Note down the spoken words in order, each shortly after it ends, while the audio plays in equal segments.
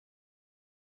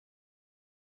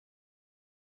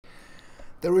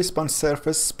The response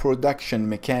surface production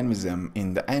mechanism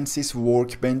in the ANSYS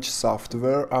Workbench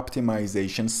software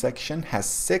optimization section has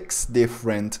 6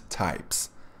 different types.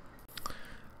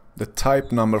 The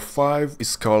type number 5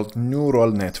 is called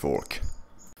neural network.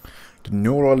 The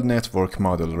neural network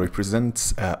model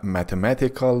represents a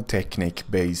mathematical technique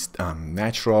based on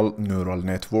natural neural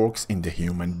networks in the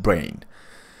human brain.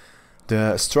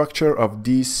 The structure of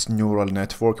this neural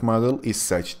network model is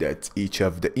such that each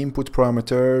of the input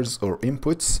parameters or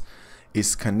inputs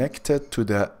is connected to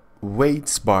the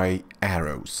weights by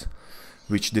arrows,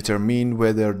 which determine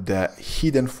whether the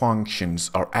hidden functions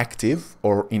are active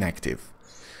or inactive.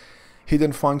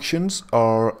 Hidden functions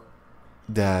are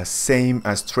the same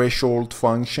as threshold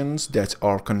functions that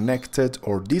are connected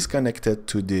or disconnected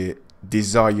to the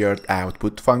desired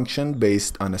output function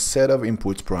based on a set of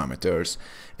input parameters.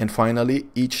 And finally,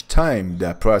 each time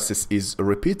the process is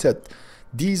repeated,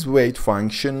 these weight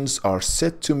functions are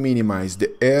set to minimize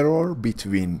the error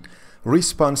between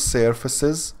response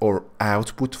surfaces or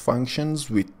output functions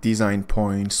with design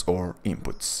points or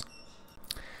inputs.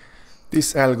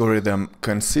 This algorithm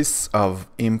consists of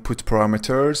input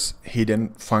parameters, hidden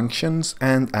functions,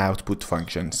 and output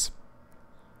functions.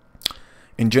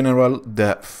 In general,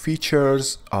 the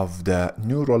features of the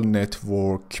neural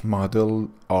network model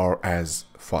are as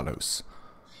follows.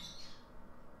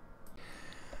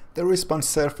 The response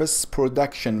surface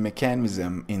production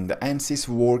mechanism in the ANSYS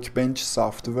Workbench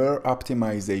software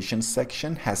optimization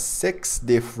section has 6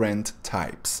 different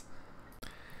types,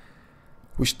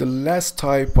 which the last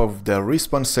type of the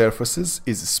response surfaces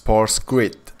is sparse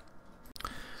grid.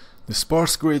 The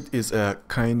sparse grid is a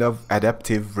kind of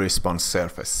adaptive response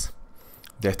surface.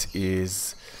 That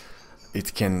is,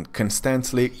 it can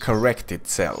constantly correct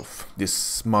itself.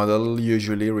 This model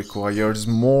usually requires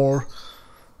more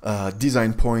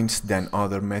design points than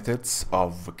other methods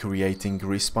of creating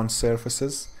response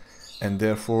surfaces, and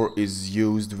therefore is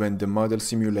used when the model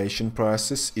simulation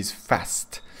process is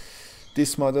fast.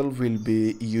 This model will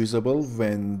be usable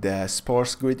when the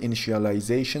sparse grid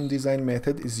initialization design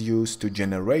method is used to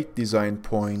generate design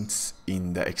points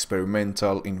in the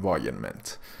experimental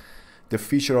environment. The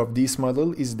feature of this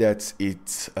model is that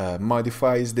it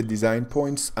modifies the design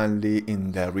points only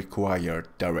in the required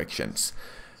directions.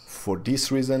 For this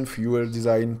reason, fewer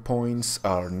design points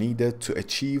are needed to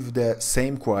achieve the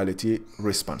same quality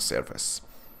response surface.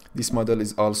 This model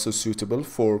is also suitable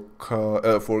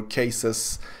for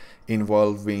cases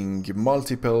involving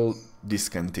multiple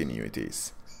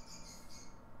discontinuities.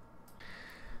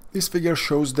 This figure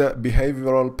shows the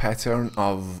behavioral pattern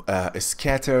of a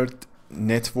scattered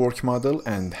network model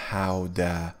and how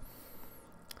the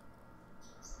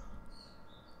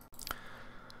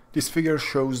This figure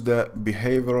shows the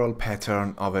behavioral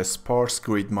pattern of a sparse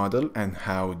grid model and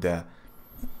how the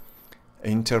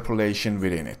interpolation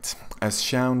within it. As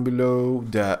shown below,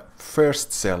 the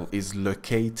first cell is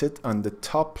located on the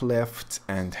top left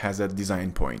and has a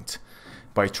design point.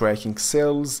 By tracking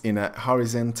cells in a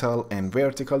horizontal and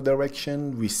vertical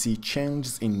direction, we see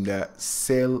changes in the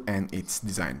cell and its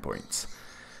design points.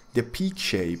 The peak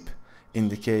shape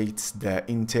indicates the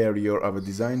interior of a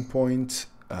design point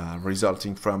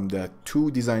resulting from the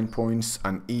 2 design points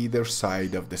on either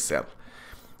side of the cell.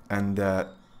 And the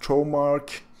throw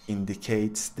mark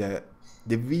indicates the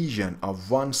division of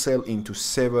one cell into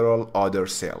several other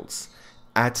cells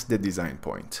at the design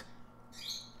point.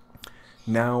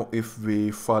 Now, if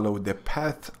we follow the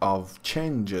path of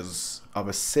changes of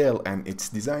a cell and its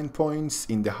design points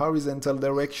in the horizontal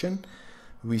direction,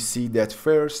 we see that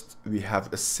first we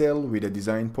have a cell with a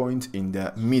design point in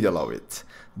the middle of it.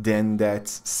 Then that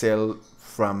cell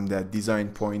from the design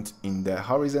point in the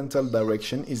horizontal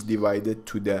direction is divided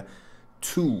to the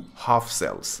 2 half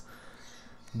cells.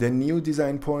 The new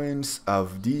design points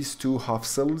of these 2 half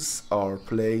cells are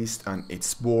placed on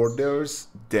its borders,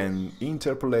 then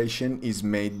interpolation is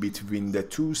made between the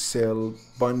 2 cell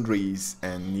boundaries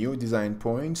and new design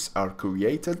points are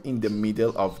created in the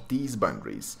middle of these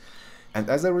boundaries. And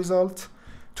as a result,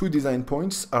 2 design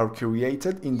points are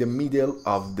created in the middle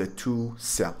of the 2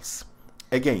 cells.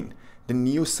 Again, the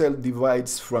new cell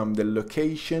divides from the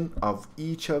location of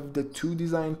each of the 2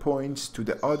 design points to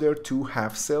the other 2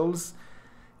 half cells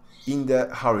in the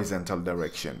horizontal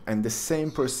direction, and the same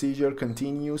procedure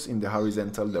continues in the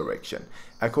horizontal direction.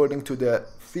 According to the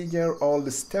figure, all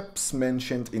the steps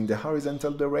mentioned in the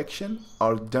horizontal direction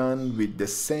are done with the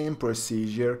same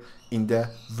procedure in the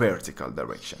vertical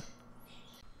direction.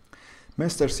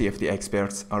 MR-CFD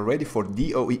experts are ready for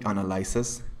DOE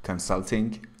analysis,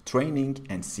 consulting, training,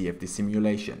 and CFD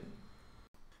simulation.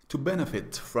 To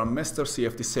benefit from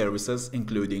MR-CFD services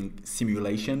including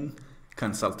simulation,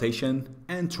 consultation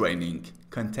and training.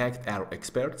 Contact our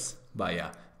experts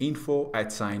via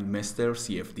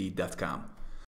info@MR-CFD.com.